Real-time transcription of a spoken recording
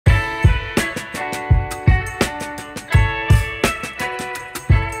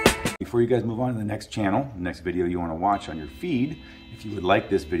Before you guys move on to the next channel, the next video you want to watch on your feed, if you would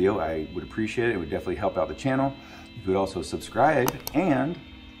like this video, I would appreciate it. It would definitely help out the channel. You could also subscribe and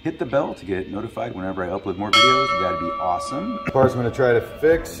hit the bell to get notified whenever I upload more videos. That'd be awesome. The parts I'm going to try to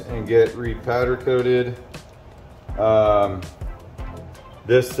fix and get re-powder coated.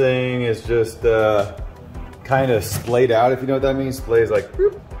 This thing is just kind of splayed out, if you know what that means. Splay is like,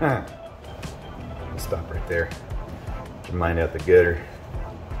 whoop. Stop right there. Get mine out the gutter.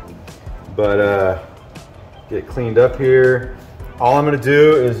 But get it cleaned up here. All I'm gonna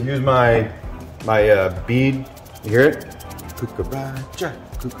do is use my bead. You hear it? Kukaracha,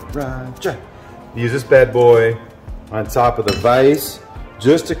 kukaracha. Use this bad boy on top of the vise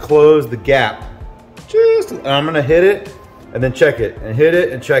just to close the gap. I'm gonna hit it and then check it, and hit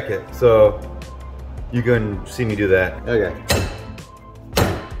it and check it. So you can see me do that. Okay.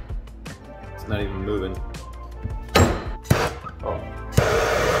 It's not even moving. Oh.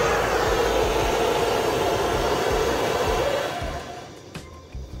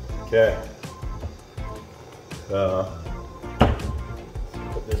 Okay. So,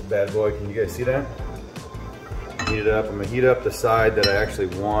 put this bad boy, can you guys see that? Heat it up. I'm gonna heat up the side that I actually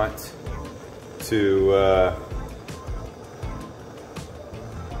want to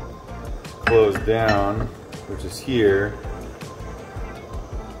close down, which is here.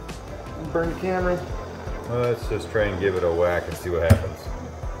 Burn the camera. Let's just try and give it a whack and see what happens.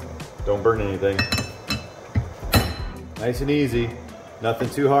 Don't burn anything. Nice and easy.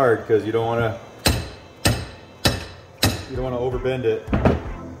 Nothing too hard because you don't want to overbend it.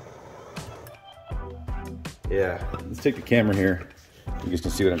 Yeah, let's take the camera here. You guys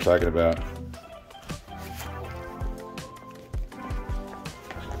can see what I'm talking about.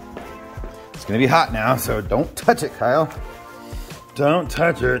 It's gonna be hot now, so don't touch it, Kyle. Don't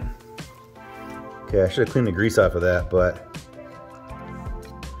touch it. Okay, I should have cleaned the grease off of that, but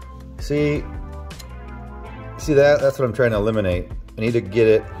see that? That's what I'm trying to eliminate. I need to get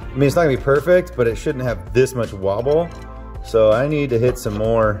it, I mean, it's not gonna be perfect, but it shouldn't have this much wobble. So I need to hit some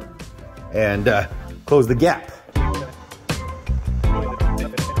more and close the gap.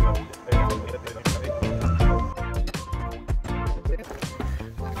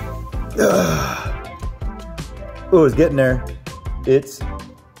 Oh, it's getting there. You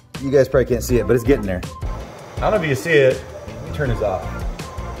guys probably can't see it, but it's getting there. I don't know if you can see it. Let me turn this off.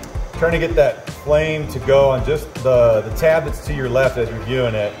 I'm trying to get that flame to go on just the tab that's to your left as you're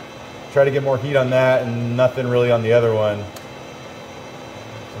viewing it. Try to get more heat on that and nothing really on the other one.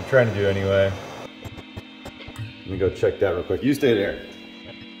 So I'm trying to do anyway. Let me go check that real quick. You stay there.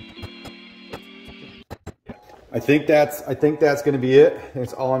 I think that's gonna be it.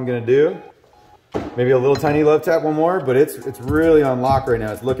 That's all I'm gonna do. Maybe a little tiny love tap, one more, but it's really on lock right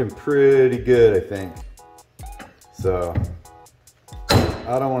now. It's looking pretty good, I think. So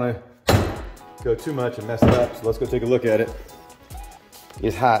I don't want to go too much and mess it up. So let's go take a look at it.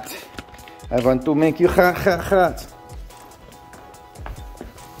 It's hot. I want to make you hot, hot, hot.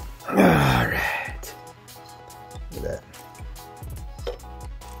 All right. Look at that.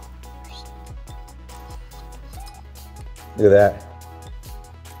 Look at that.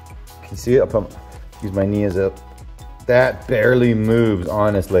 Can you see it? I'll use my knees up. That barely moves,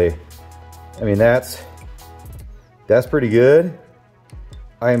 honestly. I mean, that's pretty good.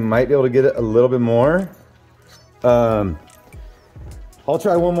 I might be able to get it a little bit more. I'll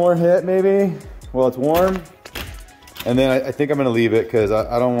try one more hit maybe while it's warm. And then I think I'm gonna leave it because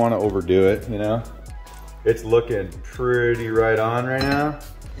I don't want to overdo it, you know? It's looking pretty right on right now.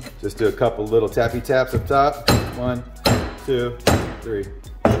 Just do a couple little tappy taps up top. 1, 2, 3.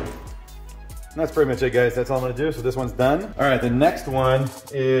 And that's pretty much it, guys. That's all I'm gonna do. So this one's done. All right, the next one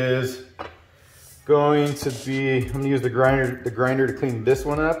is going to be, I'm gonna use the grinder to clean this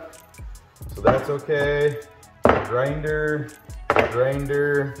one up. So that's okay. Grinder.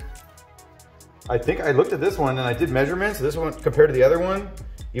 I think I looked at this one and I did measurements. This one compared to the other one,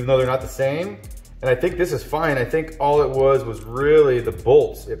 even though they're not the same. And I think this is fine. I think all it was really the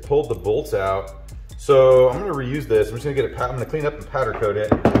bolts. It pulled the bolts out. So I'm gonna reuse this. I'm just gonna get it, I'm gonna clean up and powder coat it.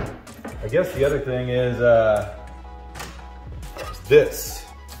 I guess the other thing is this.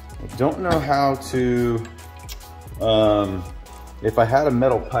 I don't know how to, if I had a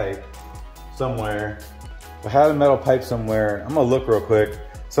metal pipe somewhere, I'm gonna look real quick,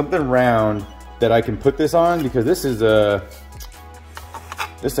 something round that I can put this on, because this is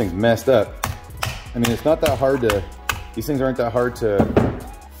this thing's messed up. I mean, it's not that hard to, these things aren't that hard to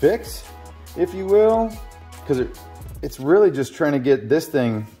fix, if you will, because it's really just trying to get this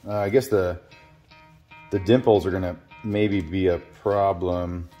thing, I guess the dimples are gonna maybe be a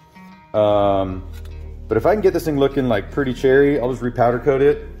problem. But if I can get this thing looking like pretty cherry, I'll just repowder coat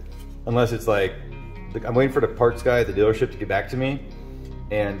it unless it's like, I'm waiting for the parts guy at the dealership to get back to me,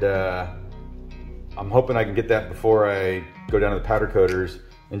 and I'm hoping I can get that before I go down to the powder coaters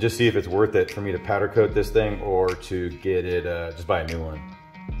and just see if it's worth it for me to powder coat this thing or to get it, just buy a new one.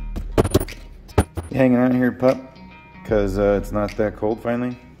 You hanging out here, pup? Because it's not that cold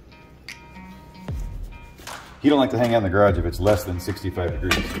finally? He don't like to hang out in the garage if it's less than 65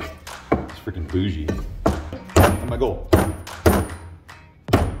 degrees. It's freaking bougie. That's my goal.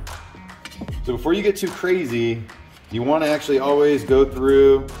 So before you get too crazy, you want to actually always go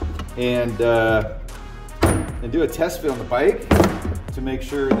through and do a test fit on the bike to make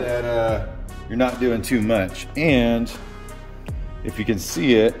sure that you're not doing too much. And if you can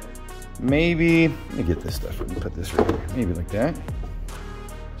see it, maybe, let me get this stuff and put this right here, maybe like that.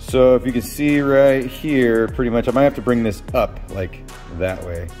 So if you can see right here, pretty much, I might have to bring this up like that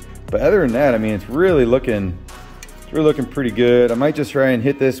way. But other than that, I mean, it's really looking pretty good. I might just try and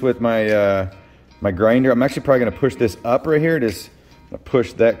hit this with my my grinder. I'm actually probably gonna push this up right here, just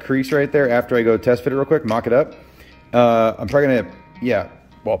push that crease right there after I go test fit it real quick, mock it up. I'm probably gonna, yeah,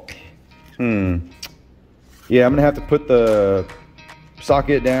 well, yeah, I'm gonna have to put the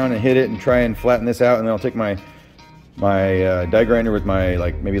socket down and hit it and try and flatten this out, and then I'll take my die grinder with my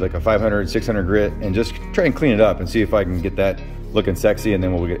maybe like a 500, 600 grit and just try and clean it up and see if I can get that looking sexy, and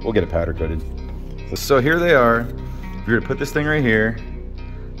then we'll get it powder coated. So here they are. If you're to put this thing right here,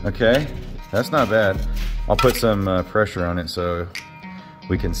 okay, that's not bad. I'll put some pressure on it so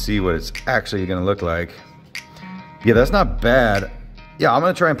we can see what it's actually gonna look like. Yeah, that's not bad. Yeah, I'm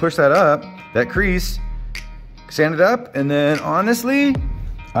gonna try and push that up, that crease, sand it up, and then honestly,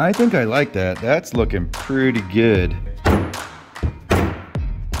 I think I like that. That's looking pretty good. Get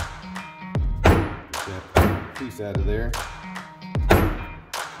that piece out of there.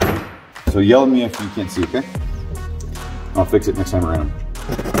 So yell at me if you can't see, okay? I'll fix it next time around.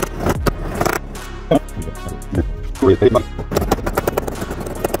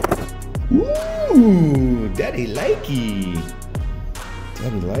 Ooh, daddy likey.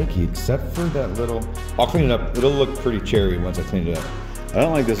 Daddy likey, except for that little, I'll clean it up. It'll look pretty cherry once I clean it up. I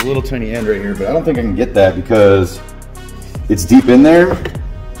don't like this little tiny end right here, but I don't think I can get that because it's deep in there.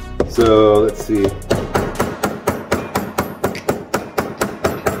 So let's see.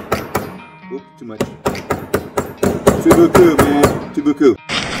 Oop, too much. Too beaucoup, man. Too beaucoup.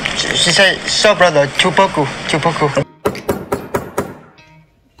 She said, so brother, too beaucoup, too beaucoup.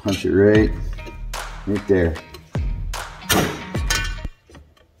 Punch it right there.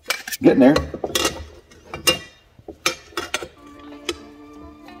 Getting there.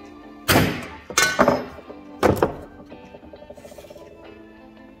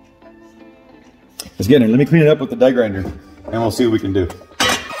 It's getting there. Let me clean it up with the die grinder and we'll see what we can do.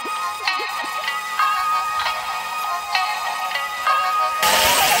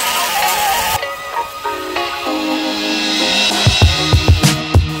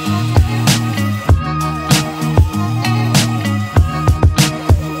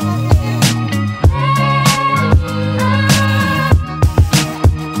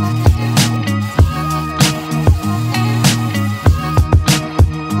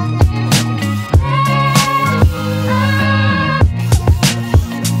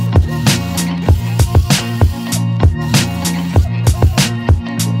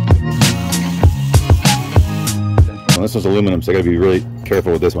 This one's aluminum, so I gotta be really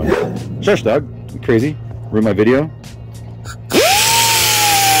careful with this one. Shush, dog. You crazy? Ruin my video?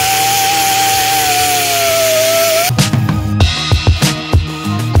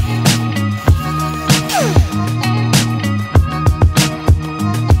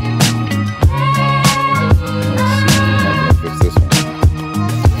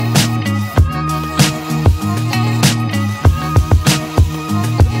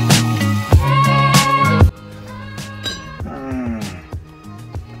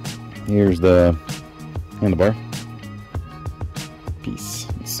 Here's the handlebar piece.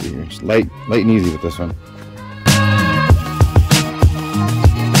 Let's see here. Just light and easy with this one. I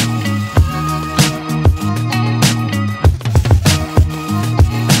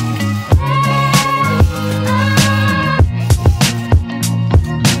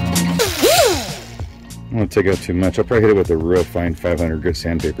don't want to take out too much. I'll probably hit it with a real fine 500 grit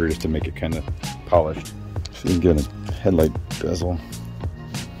sandpaper just to make it kind of polished. So you can get a headlight bezel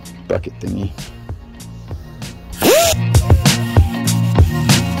bucket thingy.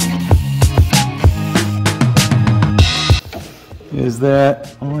 Is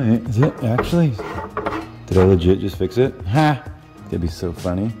that, oh wait, is it actually? Did I legit just fix it? Ha! That'd be so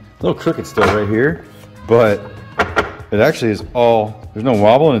funny. A little crooked still right here, but it actually is all, there's no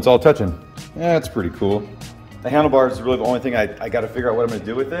wobble and it's all touching. Yeah, that's pretty cool. The handlebar is really the only thing I got to figure out what I'm going to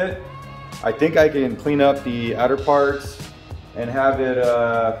do with it. I think I can clean up the outer parts and have it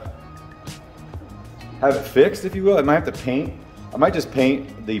fixed, if you will. I might have to paint. I might just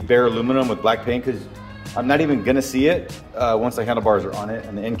paint the bare aluminum with black paint because I'm not even gonna see it once the handlebars are on it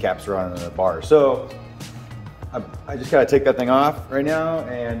and the end caps are on the bar. So I just gotta take that thing off right now.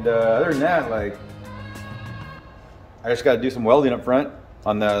 And other than that, like, I just gotta do some welding up front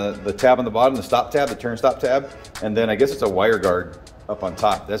on the tab on the bottom, the stop tab, the turn stop tab. And then I guess it's a wire guard up on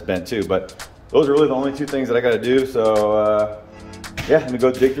top. That's bent too, but those are really the only two things that I gotta do. So yeah, I'm gonna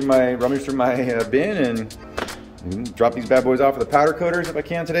go rummage through my bin and drop these bad boys off with the powder coaters if I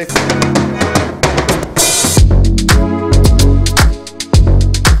can today.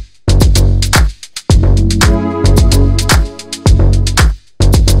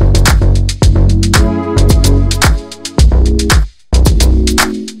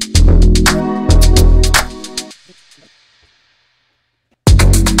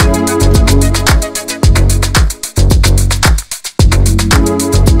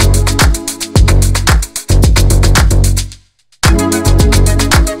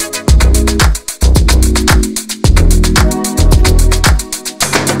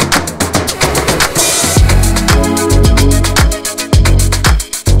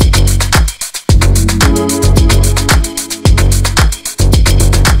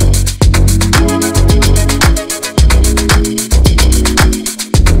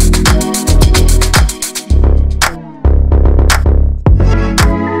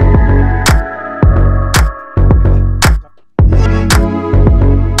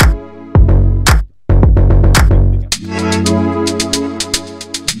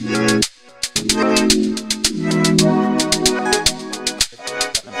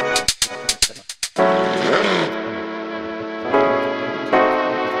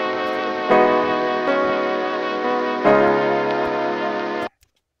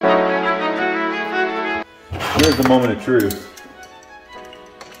 Here's the moment of truth.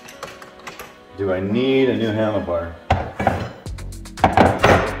 Do I need a new handlebar?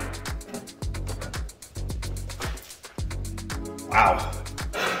 Wow.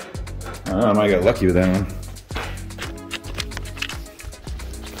 I might got lucky with that one.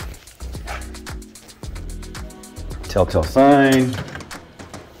 Telltale sign.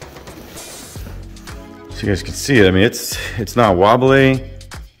 So you guys can see it. I mean, it's not wobbly.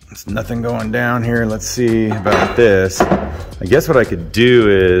 There's nothing going down here. Let's see about this. I guess what I could do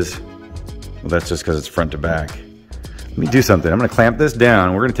is, well, that's just because it's front to back. Let me do something. I'm gonna clamp this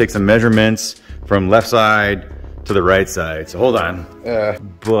down. We're gonna take some measurements from left side to the right side. So hold on.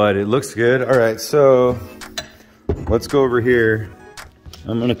 But it looks good. All right, so let's go over here.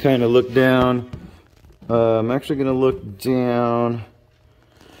 I'm gonna kind of look down. I'm actually gonna look down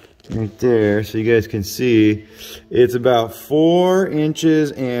right there so you guys can see. It's about 4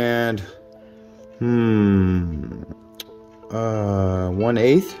 inches and 1/8,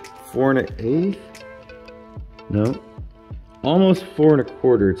 4 1/8. No, almost 4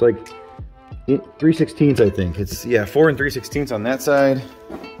 1/4. It's like 3/16, I think. It's, yeah, 4 3/16 on that side.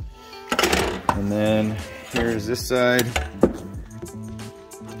 And then here's this side.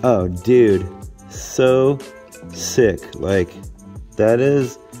 Oh, dude, so sick. Like, that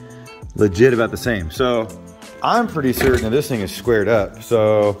is legit about the same. So I'm pretty certain that this thing is squared up.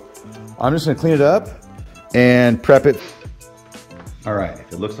 So I'm just gonna clean it up and prep it. All right,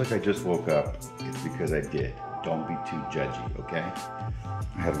 if it looks like I just woke up, it's because I did. Don't be too judgy, okay?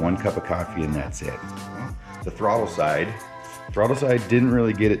 I had 1 cup of coffee and that's it. The throttle side didn't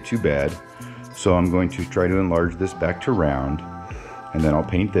really get it too bad. So I'm going to try to enlarge this back to round, and then I'll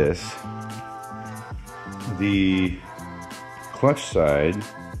paint this. The clutch side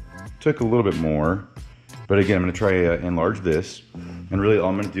took a little bit more, but again, I'm gonna try to enlarge this. And really all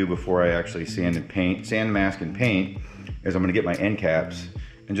I'm gonna do before I actually sand mask and paint, is I'm gonna get my end caps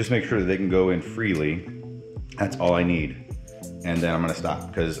and just make sure that they can go in freely. That's all I need. And then I'm gonna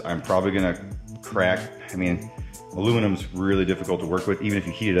stop, because I'm probably gonna crack. I mean, aluminum's really difficult to work with. Even if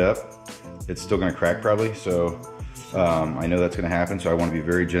you heat it up, it's still gonna crack probably. So I know that's gonna happen. So I wanna be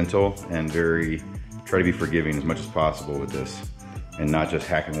very gentle and try to be forgiving as much as possible with this, and not just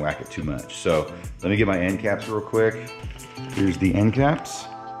hack and whack it too much. So let me get my end caps real quick. Here's the end caps.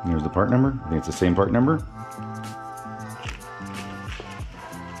 Here's the part number. I think it's the same part number.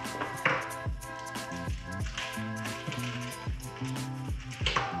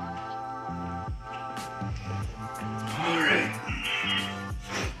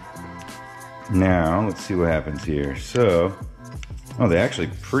 Now, let's see what happens here. So, oh, they actually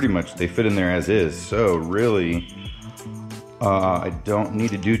pretty much, they fit in there as is. So really, I don't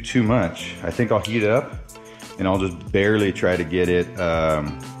need to do too much. I think I'll heat it up and I'll just barely try to get it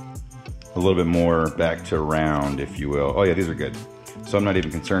a little bit more back to round, if you will. Oh yeah, these are good. So I'm not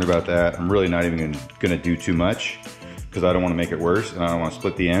even concerned about that. I'm really not even gonna do too much because I don't want to make it worse and I don't want to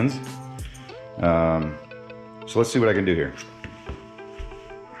split the ends. So let's see what I can do here.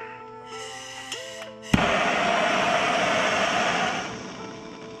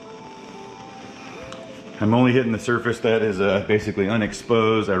 I'm only hitting the surface that is basically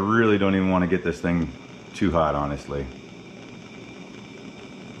unexposed. I really don't even want to get this thing too hot, honestly.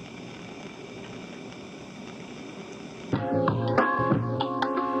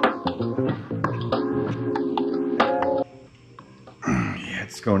 Yeah,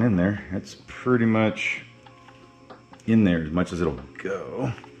 it's going in there. It's pretty much in there as much as it'll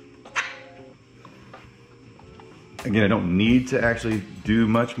go. Again, I don't need to actually do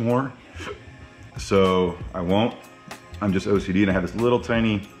much more, so I won't. I'm just OCD and I have this little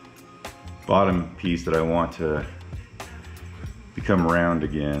tiny bottom piece that I want to become round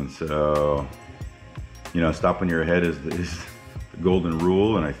again. So, you know, stop when you're ahead is the golden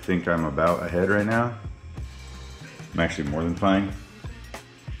rule, and I think I'm about ahead right now. I'm actually more than fine.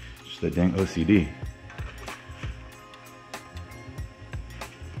 Just that dang OCD.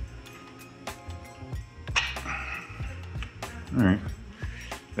 All right,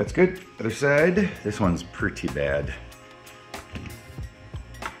 that's good. Other side, this one's pretty bad.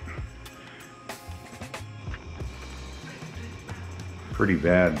 Pretty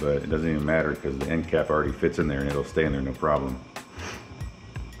bad, but it doesn't even matter because the end cap already fits in there and it'll stay in there no problem.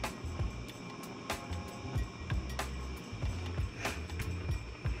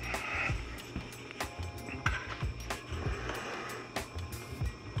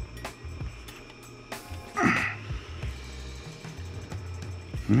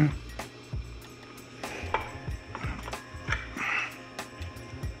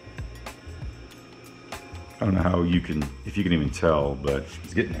 I don't know how you can, if you can even tell, but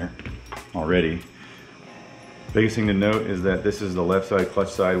it's getting there already. Biggest thing to note is that this is the left side clutch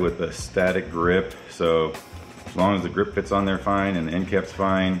side with a static grip. So as long as the grip fits on there fine and the end cap's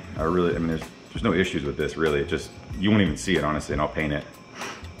fine, I mean, there's no issues with this really. It just, you won't even see it honestly, and I'll paint it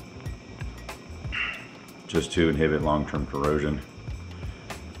just to inhibit long-term corrosion.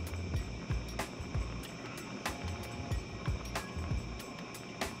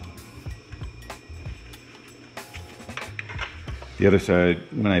 The other side,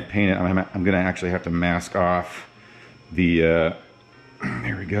 when I paint it, I'm gonna actually have to mask off the,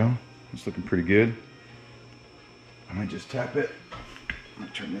 there we go. It's looking pretty good. I might just tap it. I'm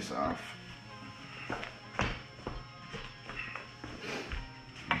gonna turn this off.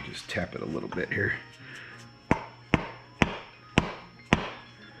 Just tap it a little bit here.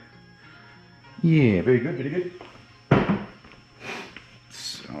 Yeah, very good, very good.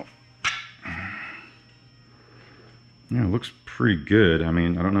 So, yeah, it looks pretty good. I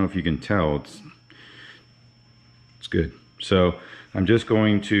mean, I don't know if you can tell, it's good. So I'm just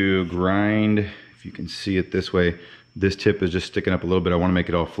going to grind, if you can see it this way, this tip is just sticking up a little bit. I want to make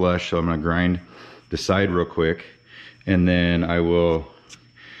it all flush, so I'm going to grind the side real quick, and then I will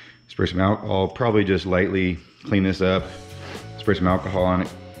spray some alcohol, probably just lightly clean this up, spray some alcohol on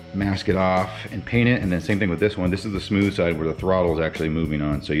it, mask it off, and paint it. And then same thing with this one. This is the smooth side where the throttle is actually moving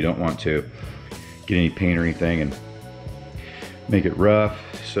on, so you don't want to get any paint or anything and make it rough.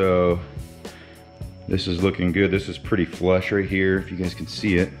 So this is looking good. This is pretty flush right here, if you guys can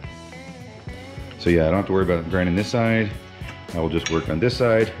see it. So yeah, I don't have to worry about grinding this side. I will just work on this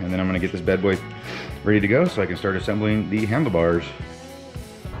side, and then I'm gonna get this bad boy ready to go so I can start assembling the handlebars.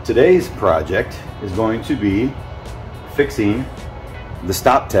 Today's project is going to be fixing the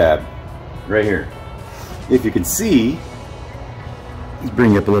stop tab right here. If you can see, let's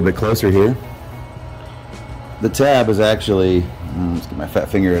bring it up a little bit closer here. The tab is actually, let's get my fat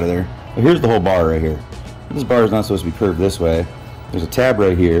finger out of there. But here's the whole bar right here. This bar is not supposed to be curved this way. There's a tab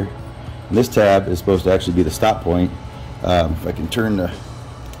right here. And this tab is supposed to actually be the stop point. If I can turn the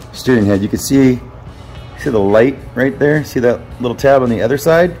steering head, you can see the light right there? See that little tab on the other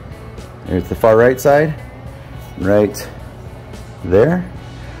side? There's the far right side, right there.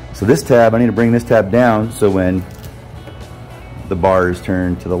 So this tab, I need to bring this tab down so when the bar is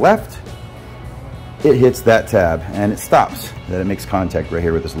turned to the left, it hits that tab and it stops, that it makes contact right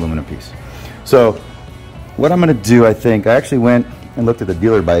here with this aluminum piece. So what I'm gonna do, I actually went and looked at the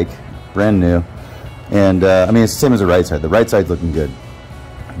dealer bike, brand new, and I mean, it's the same as the right side. The right side's looking good.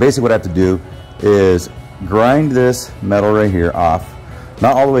 Basically what I have to do is grind this metal right here off,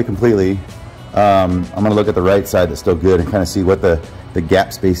 not all the way completely. I'm gonna look at the right side that's still good and kind of see what the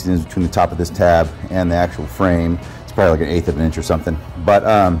gap spacing is between the top of this tab and the actual frame. It's probably like 1/8 of an inch or something. But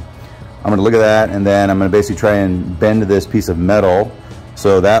I'm gonna look at that, and then I'm gonna basically try and bend this piece of metal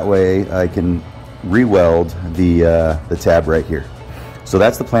so that way I can re-weld the tab right here. So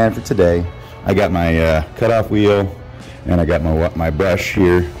that's the plan for today. I got my cutoff wheel, and I got my brush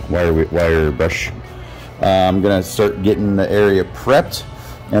here, wire brush. I'm gonna start getting the area prepped,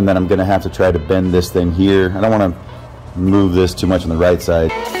 and then I'm gonna have to try to bend this thing here. I don't want to move this too much on the right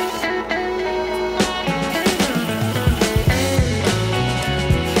side.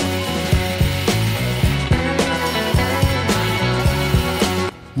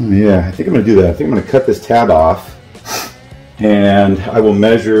 Yeah, I think I'm gonna do that. I think I'm gonna cut this tab off, and I'll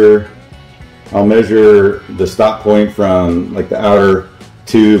measure the stop point from like the outer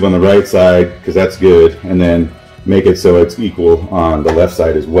tube on the right side, because that's good, and then make it so it's equal on the left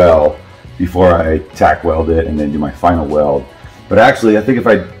side as well before I tack weld it and then do my final weld. But actually, I think if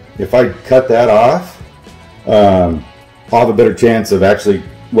I cut that off, I'll have a better chance of actually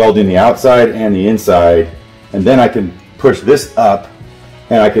welding the outside and the inside, and then I can push this up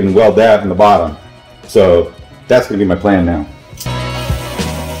and I can weld that in the bottom. So that's gonna be my plan now.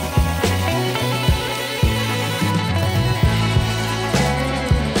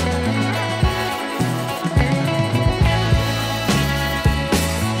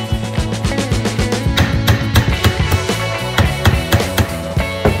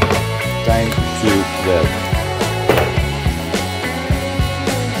 Time to weld.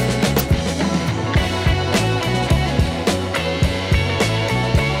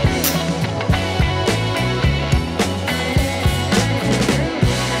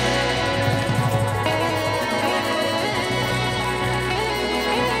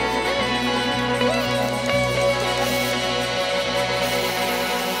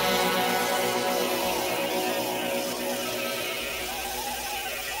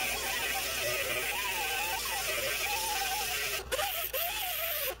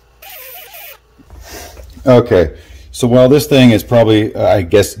 Okay, so while this thing is probably, I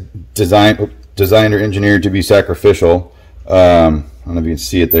guess, designed or engineered to be sacrificial, I don't know if you can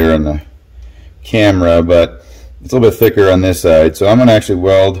see it there on the camera, but it's a little bit thicker on this side. So I'm going to actually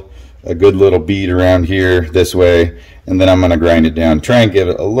weld a good little bead around here this way, and then I'm going to grind it down, try and give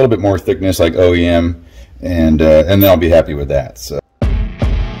it a little bit more thickness like OEM, and then I'll be happy with that. So.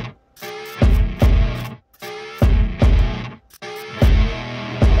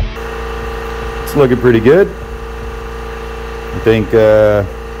 It's looking pretty good. I think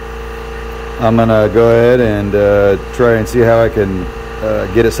I'm gonna go ahead and try and see how I can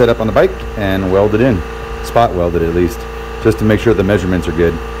get it set up on the bike and weld it in, spot weld it at least, just to make sure the measurements are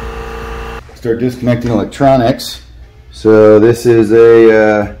good. Start disconnecting electronics. So this is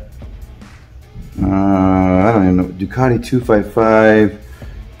a I don't even know, Ducati 255.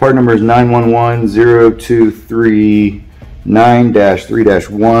 Part number is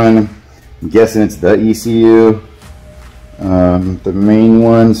 911023-9-3-1. I'm guessing it's the ECU, the main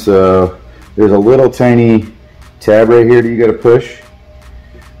one. So there's a little tiny tab right here that you got to push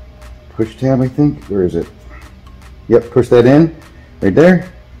tab, I think. Where is it? Yep, push that in right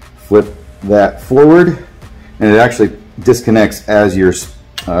there. Flip that forward, and it actually disconnects as you're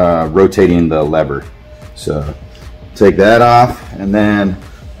rotating the lever. So take that off, and then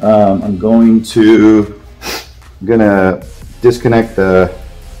I'm gonna disconnect the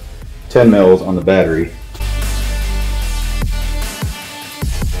 10 mils on the battery.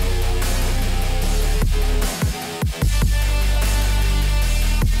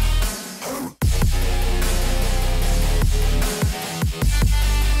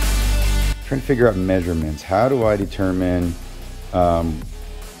 Trying to figure out measurements. How do I determine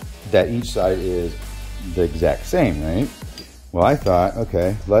that each side is the exact same, right? Well, I thought,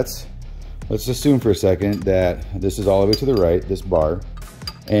 okay, let's assume for a second that this is all the way to the right, this bar.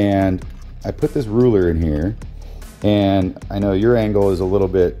 And I put this ruler in here, and I know your angle is a little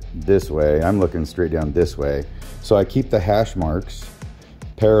bit this way. I'm looking straight down this way. So I keep the hash marks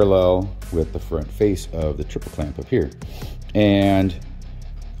parallel with the front face of the triple clamp up here. And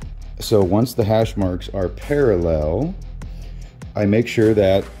so once the hash marks are parallel, I make sure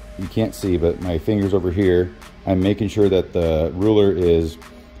that, you can't see, but my finger's over here, I'm making sure that the ruler is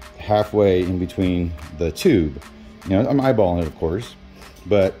halfway in between the tube. You know, I'm eyeballing it, of course.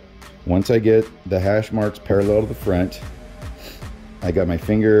 But once I get the hash marks parallel to the front, I got my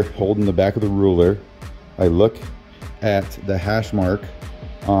finger holding the back of the ruler. I look at the hash mark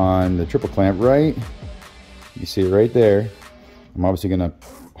on the triple clamp right. You see it right there. I'm obviously gonna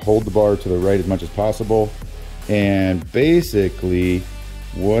hold the bar to the right as much as possible. And basically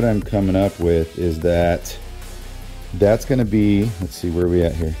what I'm coming up with is that's gonna be, let's see, where are we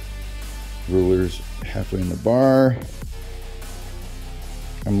at here? Ruler's halfway in the bar.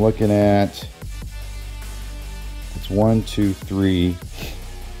 I'm looking at It's 1, 2, 3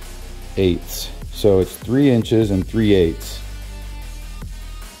 eighths. So it's 3 inches and 3/8.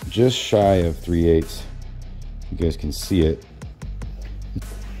 Just shy of 3/8. You guys can see it.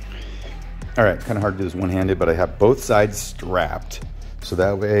 All right, kind of hard to do this one-handed, but I have both sides strapped. So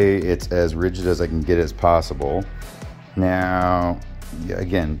that way it's as rigid as I can get it as possible. Now, yeah,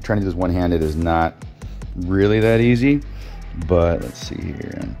 again, trying to do this one-handed is not really that easy, but let's see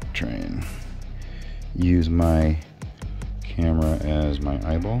here. I'm trying to use my camera as my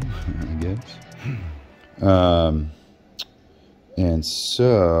eyeball, I guess. And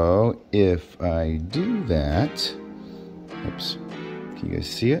so if I do that, oops, can you guys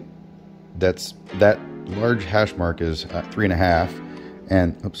see it? That large hash mark is 3.5,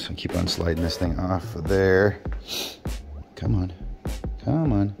 and oops, I keep on sliding this thing off of there. Come on,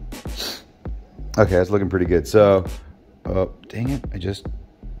 come on. Okay, that's looking pretty good. So, oh, dang it, I just,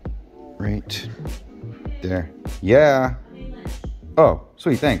 right there. Yeah. Oh,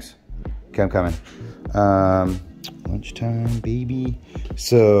 sweet, thanks. Okay, I'm coming. Lunchtime, baby.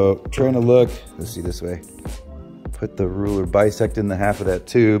 So, trying to look, let's see this way. Put the ruler bisecting the half of that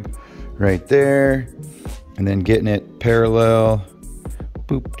tube right there, and then getting it parallel.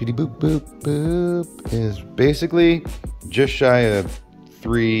 Boop, diddy, boop, boop, boop, is basically just shy of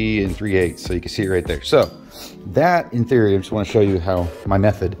 3 3/8. So you can see it right there. So that, in theory, I just want to show you how my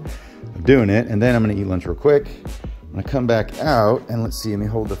method of doing it, and then I'm going to eat lunch real quick. I'm going to come back out, and let's see, let me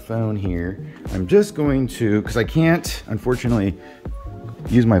hold the phone here. I'm just going to, because I can't, unfortunately,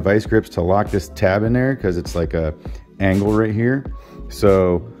 use my vice grips to lock this tab in there because it's like a angle right here.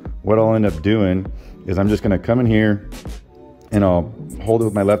 So what I'll end up doing is I'm just going to come in here and I'll hold it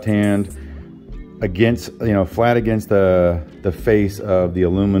with my left hand against, you know, flat against the face of the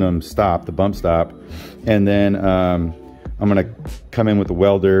aluminum stop, the bump stop. And then I'm going to come in with the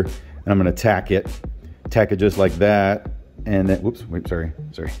welder and I'm going to tack it just like that. And then, whoops, wait, sorry.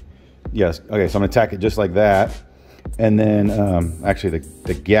 Yes, okay, so I'm going to tack it just like that. And then actually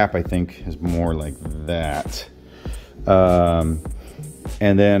the gap, I think, is more like that.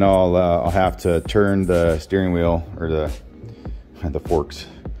 And then I'll have to turn the steering wheel, or the forks,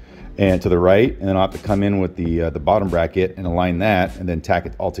 and to the right, and then I'll have to come in with the bottom bracket and align that, and then tack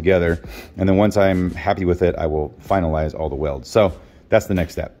it all together. And then once I'm happy with it, I will finalize all the welds. So that's the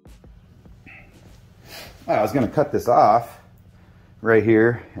next step. I was going to cut this off right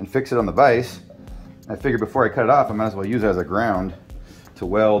here and fix it on the vise. I figured before I cut it off, I might as well use it as a ground to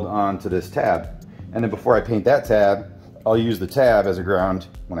weld onto this tab. And then before I paint that tab, I'll use the tab as a ground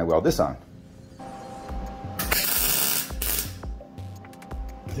when I weld this on.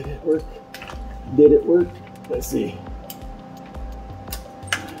 Did it work? Did it work? Let's see.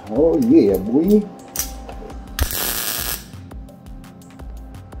 Oh yeah, boy.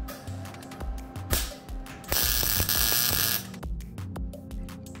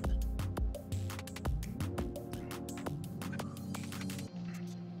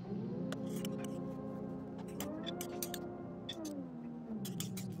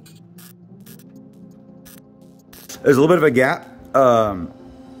 There's a little bit of a gap,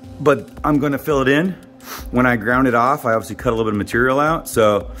 but I'm gonna fill it in. When I ground it off, I obviously cut a little bit of material out,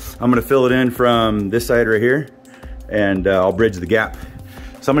 so I'm gonna fill it in from this side right here, and I'll bridge the gap.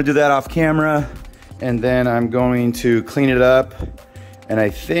 So I'm gonna do that off camera, and then I'm going to clean it up, and I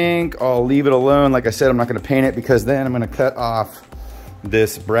think I'll leave it alone. Like I said, I'm not gonna paint it, because then I'm gonna cut off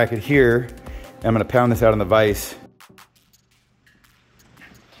this bracket here, and I'm gonna pound this out on the vise.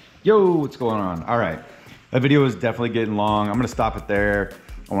 Yo, what's going on? All right. That video is definitely getting long. I'm gonna stop it there.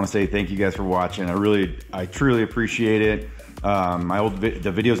 I wanna say thank you guys for watching. I truly appreciate it.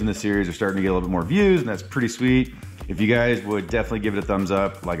 The videos in this series are starting to get a little bit more views, and that's pretty sweet. If you guys would definitely give it a thumbs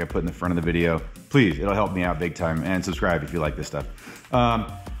up, like I put in the front of the video, please, it'll help me out big time, and subscribe if you like this stuff.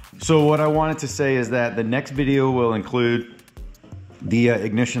 So what I wanted to say is that the next video will include the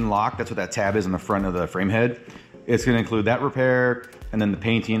ignition lock. That's what that tab is on the front of the frame head. It's gonna include that repair, and then the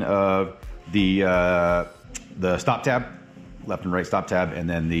painting of the stop tab, left and right stop tab, and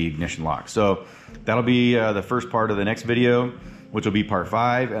then the ignition lock. So that'll be the first part of the next video, which will be part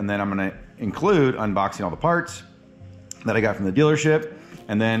 5. And then I'm gonna include unboxing all the parts that I got from the dealership.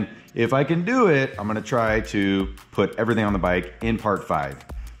 And then if I can do it, I'm gonna try to put everything on the bike in part 5.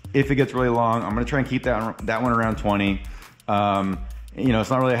 If it gets really long, I'm gonna try and keep that one around 20. You know, it's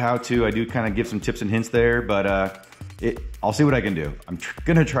not really a how-to. I do kind of give some tips and hints there, but I'll see what I can do. I'm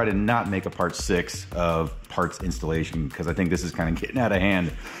gonna try to not make a part 6 of parts installation, because I think this is kind of getting out of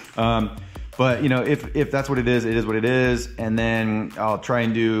hand. But you know, if that's what it is what it is. And then I'll try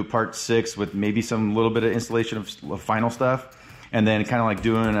and do part 6 with maybe some little bit of installation of final stuff, and then kind of like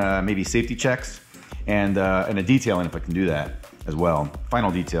doing maybe safety checks. and a detailing if I can do that as well.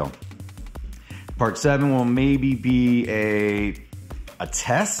 Final detail. Part 7 will maybe be a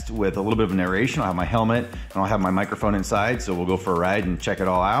test with a little bit of narration. I'll have my helmet and I'll have my microphone inside, so we'll go for a ride and check it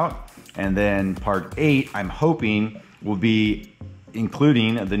all out. And then part 8, I'm hoping, will be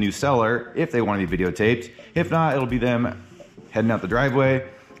including the new seller if they want to be videotaped. If not, it'll be them heading out the driveway,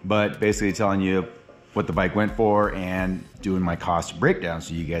 but basically telling you what the bike went for and doing my cost breakdown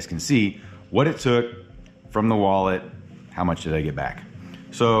so you guys can see what it took from the wallet, how much did I get back.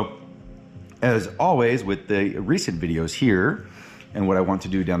 So as always with the recent videos here, and what I want to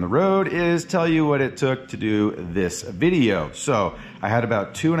do down the road is tell you what it took to do this video. So I had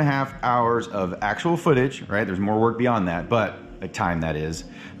about 2.5 hours of actual footage, right? There's more work beyond that, but like time that is.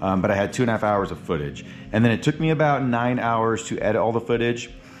 But I had 2.5 hours of footage. And then it took me about 9 hours to edit all the footage.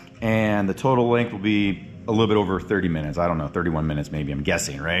 And the total length will be a little bit over 30 minutes. I don't know, 31 minutes maybe, I'm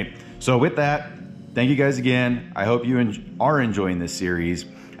guessing, right? So with that, thank you guys again. I hope you are enjoying this series,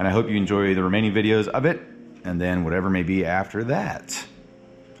 and I hope you enjoy the remaining videos of it, and then whatever may be after that.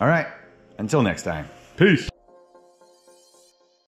 All right, until next time, peace.